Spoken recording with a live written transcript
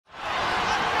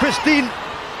pristine,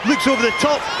 looks over the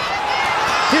top.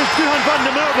 Here's Duhan van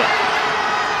der Merwe.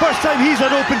 First time he's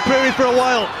on open prairie for a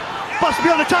while. Must be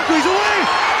on the tackle, he's away!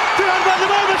 Duhan van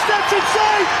der Merwe steps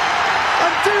inside!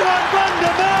 And Duhan van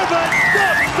der Merwe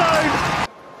steps down!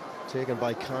 Taken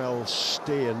by Kyle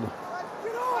Steen.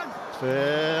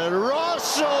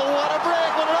 Russell, what a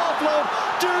break, what an offload!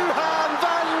 Duhan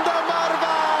van der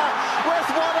Merwe with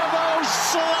one of those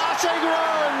slashing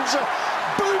runs!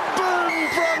 Boom, boom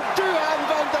from Duhan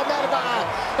van der Merwe!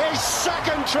 His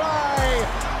second try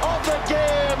of the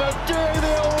game of doing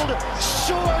the old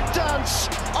sword dance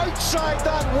outside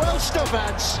that Welsh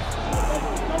defence.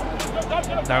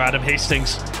 Now Adam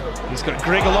Hastings, he's got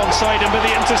Grigg alongside him with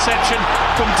the interception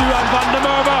from Duhan van der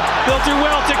Merwe. They'll do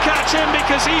well to catch him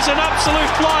because he's an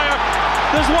absolute flyer.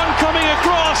 There's one coming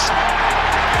across,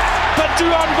 but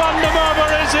Duhan van der Merwe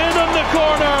is in the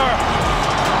corner.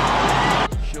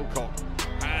 Shilcock,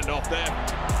 hand off there.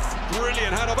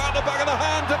 Brilliant hand about the back of the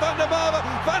hand to van der Merwe.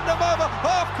 Van der Merwe,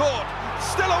 half court,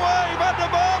 still away. Van der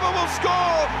Merwe will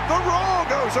score. The roar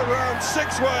goes around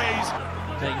 6 ways.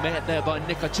 Being met there by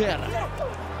Nicotera.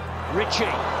 Ritchie.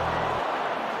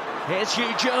 Here's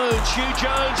Hugh Jones. Hugh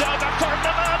Jones over Van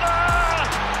der Merwe.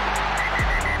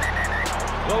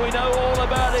 Well, we know all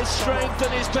about his strength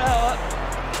and his power.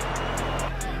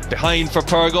 Behind for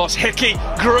Pyrgos, Hickey,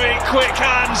 great quick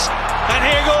hands. And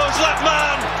here goes that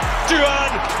man,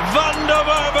 Duhan van der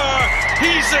Merwe.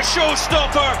 He's the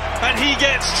showstopper and he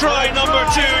gets try number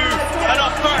 2 and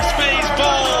a first phase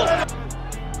ball.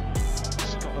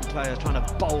 Players trying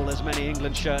to bowl as many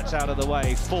England shirts out of the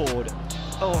way. Forde.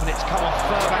 Oh, and it's come off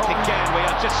back again. We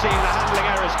are just seeing the handling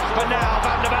errors. But now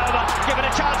Van der Merwe given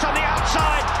a chance on the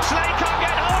outside. Slade can't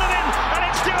get hold of him, and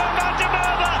it's Duhan van der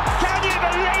Merwe. Can you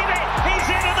believe it? He's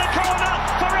into the corner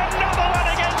for another one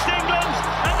against England,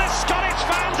 and the Scottish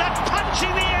fans are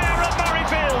punching the air at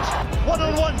Murrayfield.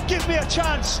 1-on-1, give me a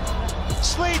chance.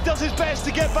 Slade does his best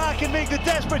to get back and make the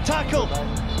desperate tackle.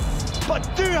 But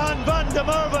Duhan van der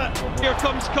Merwe. Here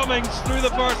comes Cummings through the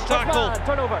first tackle.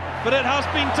 Turnover. But it has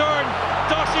been turned.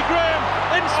 Darcy Graham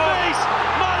in space.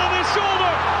 Man on his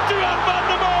shoulder. Duhan van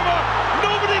der Merwe.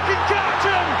 Nobody can catch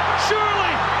him.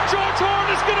 Surely George Horn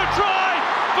is going to try.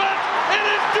 But it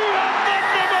is Duhan van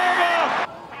der Merwe.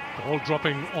 Ball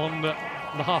dropping on the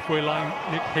halfway line.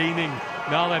 Nick Haining.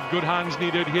 Now they've good hands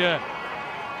needed here.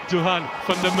 Duhan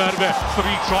van der Merwe, 3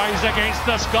 tries against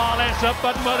the Scarlets up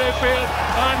at Murrayfield,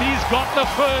 and he's got the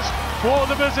first for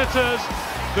the visitors.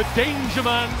 The danger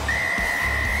man.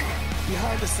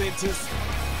 Behind the centres,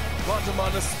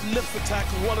 Guatemala lifts the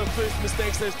tackle. One of the first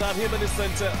mistakes they've done, him in the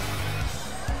centre.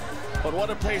 But what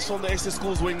a place from the Essex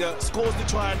Schools winger. Scores the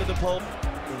try under the pole.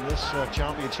 In this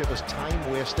championship is time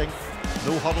wasting.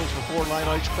 No huddles before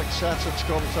line-outs, quick sets and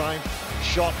scrum time.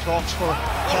 Shot clocks for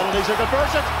penalties or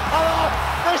conversions.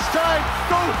 This time,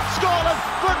 go Scotland!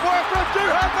 Good work from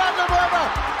Duhan van der Merwe!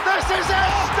 This is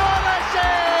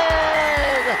astonishing!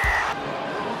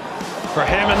 For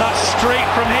him, and that's straight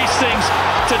from Hastings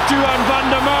to Duhan van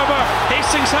der Merwe.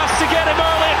 Hastings has to get him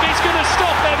early if he's going to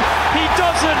stop him. He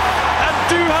doesn't, and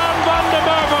Duhan van der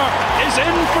Merwe is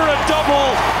in for a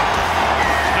double.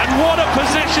 And what a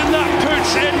position that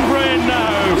puts in Brain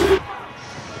now.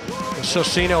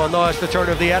 Sussino, and now it's the turn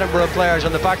of the Edinburgh players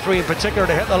and the back 3 in particular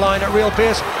to hit the line at real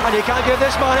pace, and you can't give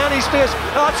this man any space.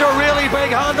 That's a really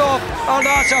big handoff, and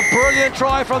that's a brilliant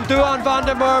try from Duhan van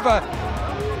der Merwe.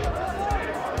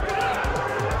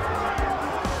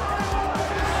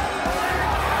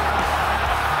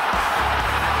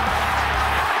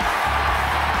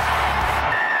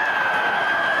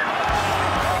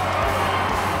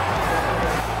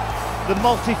 The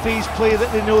multi-phase play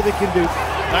that they know they can do.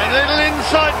 A little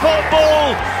inside pop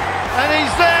ball, and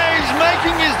he's there, he's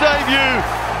making his debut.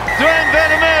 Duhan van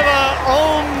der Merwe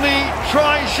on the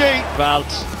try sheet.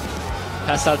 Valt.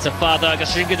 Hasal sa fada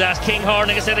agus ringadas King Horn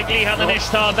agus er glihan an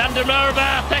ishtá. Van der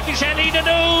Merwe, pekin siya lína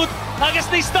núd, agus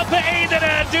ní stoppa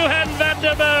éidere, Duhan van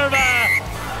der Merwe.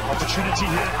 Opportunity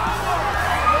here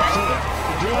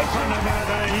for Duhan van der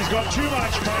Merwe. He's got too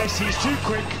much pace, he's too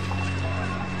quick.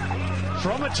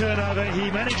 From a turnover, he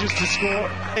manages to score.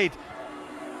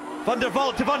 Van der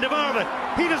Vault to Van der Merwe.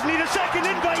 He doesn't need a second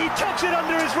invite, he tucks it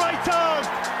under his right arm.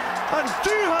 And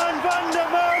Duhan van der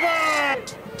Merwe.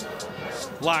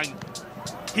 Lang,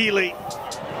 Healy.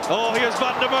 Oh, here's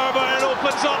Van der Merwe, it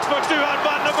opens up for Duhan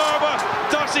van der Merwe.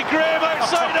 Darcy Graham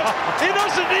outside him, he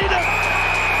doesn't need him.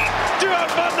 Duhan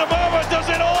van der Merwe does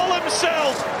it all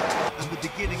himself. And the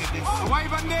beginning of this. Away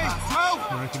Van der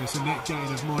I reckon it's a net gain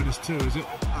of -2, is it?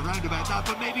 Around about that,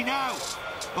 but maybe now.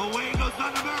 Away goes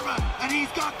Van der Merwe, and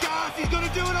he's got gas, he's going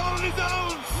to do it all on his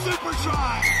own. Super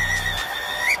try.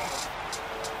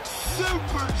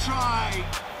 super try.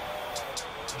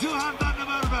 Duhan van der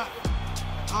Merwe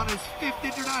on his 5th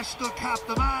international cap,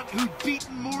 the man who'd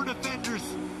beaten more defenders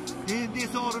in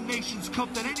this Autumn Nations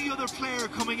Cup than any other player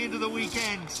coming into the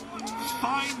weekend,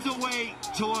 finds a way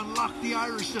to unlock the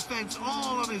Irish defence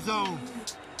all on his own.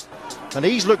 And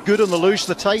he's looked good on the loose,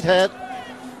 the tight head,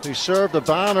 who served a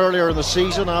ban earlier in the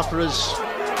season after his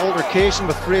altercation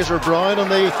with Fraser Brown on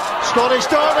the Scottish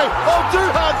Derby. Oh,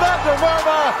 Duhan van der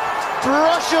Merwe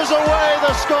brushes away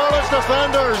the Scottish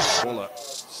defenders. Waller,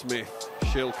 Smith,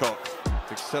 Shilcock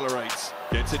accelerates,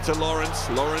 gets it to Lawrence.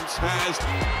 Lawrence has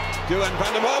Duhan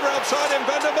van der Merwe outside him.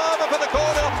 Van der Merwe for the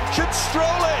corner, should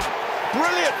stroll in.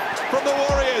 Brilliant from the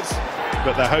Warriors.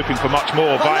 But they're hoping for much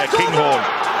more via Kinghorn.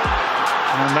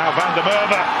 And now Van der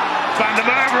Merwe. Van der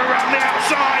Merwe around the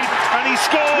outside, and he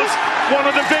scores one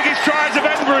of the biggest tries of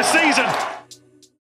Edinburgh's season.